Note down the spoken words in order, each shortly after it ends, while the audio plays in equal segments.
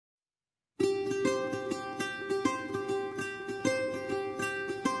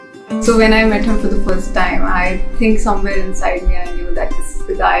So when I met him for the first time, I think somewhere inside me I knew that this is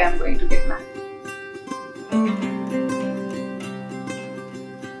the guy I'm going to get married.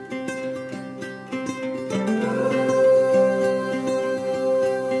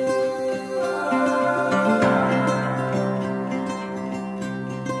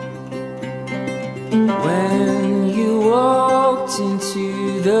 When you walked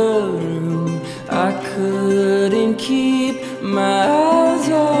into the room, I couldn't keep my eyes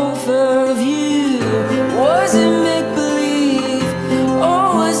off of you. Was it make-believe or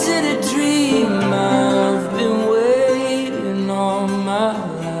was it a dream? I've been waiting all my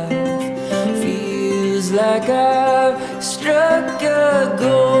life. Feels like I've struck a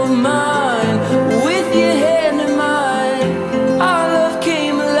gold mine. With your hand in mine, our love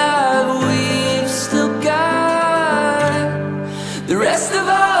came alive. We've still got the rest of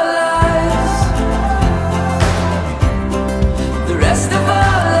our lives. The rest of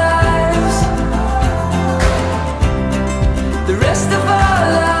our lives. The rest of our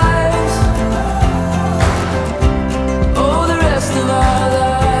lives. Oh, the rest of our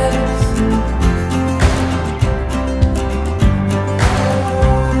lives.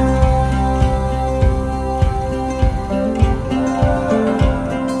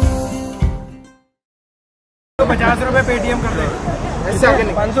 ₹50 Paytm कर दे। ऐसे आगे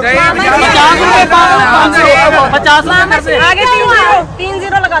नहीं। 50 रुपए आगे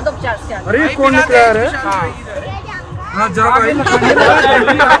 3-0 लगा दो 50 अरे कौन निकला है? हाँ जरा 50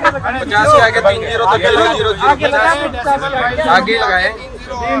 के आगे 3-0 तो 0-0 आगे लगाए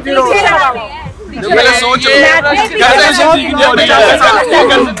 3-0 पहले सोचो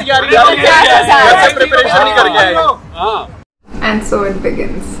प्रिपरेशन नहीं करके आए। And so it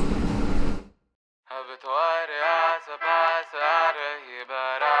begins. अब तुम्हारे आस-पास आ रही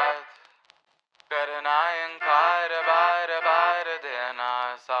बारात, करना इनकार बार-बार देना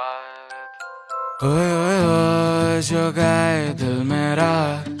साथ। ओए ओए ओए जो गाए दिल मेरा,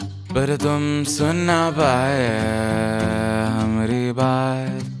 पर तुम सुन ना पाए हमारी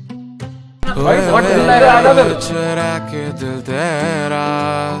बात। ओए ओए ओए चुरा के दिल तेरा,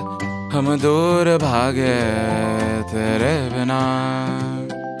 हम दूर भागे तेरे बिना।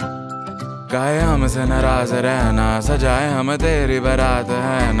 गाए हमसे नाराज रहना, सजाए हम तेरी बारात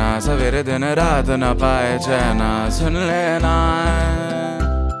है ना। सवेरे दिन रात न पाए चैना, सुन लेना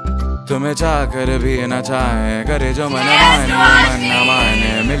तुम्हें चाहकर भी न चाहे। करे जो मन माने मन न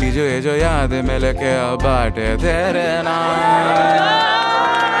माने, मिली जो ये जो याद मिल के अब बाटे तेरे नाम।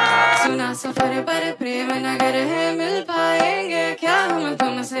 सुना सफर पर प्रेम नगर है, मिल पाएंगे क्या हम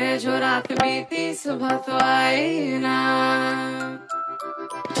तुमसे? जो रात बीती सुबह तो आई ना।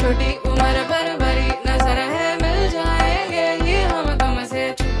 छोटी उम्र पर बड़ी नजर है, मिल जाएंगे ये हम तुमसे।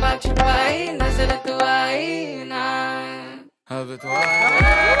 छुपा छुपाई नजर तो आई ना। अब तो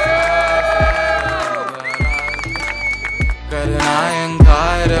करना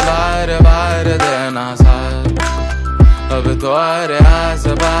इनकार बार-बार देना साथ। अब तो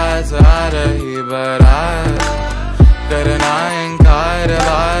आस-पास आ रही बारात, करना इनकार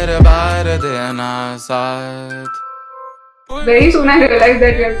बार-बार देना साथ। Very soon I realized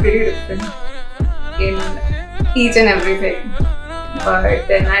that we are pretty different in each and everything. But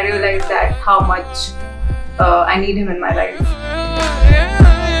then I realized that how much I need him in my life.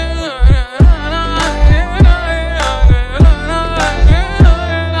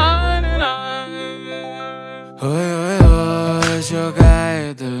 ओए ओए ओए जो गाए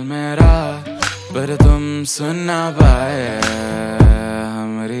दिल मेरा, पर तुम सुन ना पाए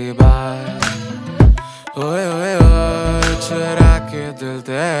हमारी बात। ओए ओए ओए चुरा के दिल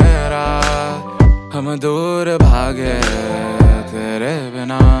तेरा, हम दूर भागे तेरे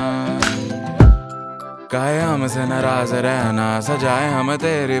बिना। गाए हमसे नाराज रहना, सजाए हम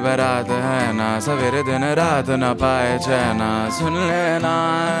तेरी बारात है ना। सवेरे दिन रात न पाए चैना, सुन लेना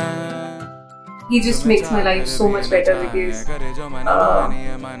He just makes my life so much better because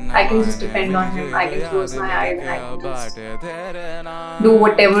I can just depend on him. I can close my eyes and I can just do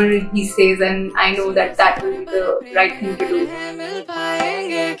whatever he says, and I know that that will be the right thing to do. मिल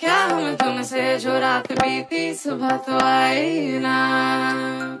पाएंगे क्या हम तुमसे? जो रात बीती सुबह तो आई ना।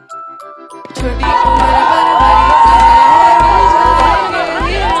 छोटी उम्र पर बड़ी नजर है, मिल जाएंगे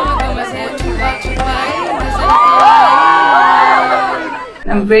ये हम तुमसे। छुपा छुपाई नजर तो आई।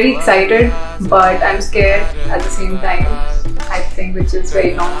 I'm very excited, but I'm scared at the same time. I think which is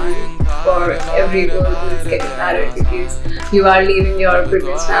very normal for every girl who is getting married, because you are leaving your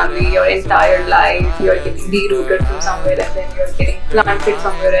previous family, your entire life, you're getting derooted from somewhere and then you're getting planted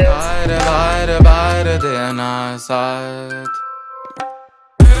somewhere else. बार-बार देना साथ।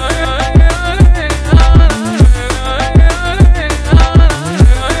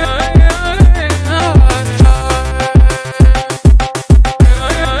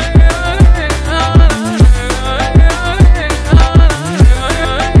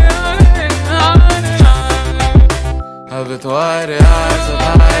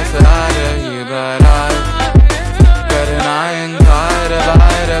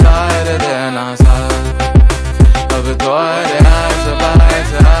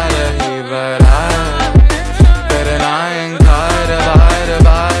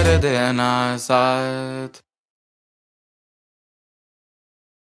 अपना साथ।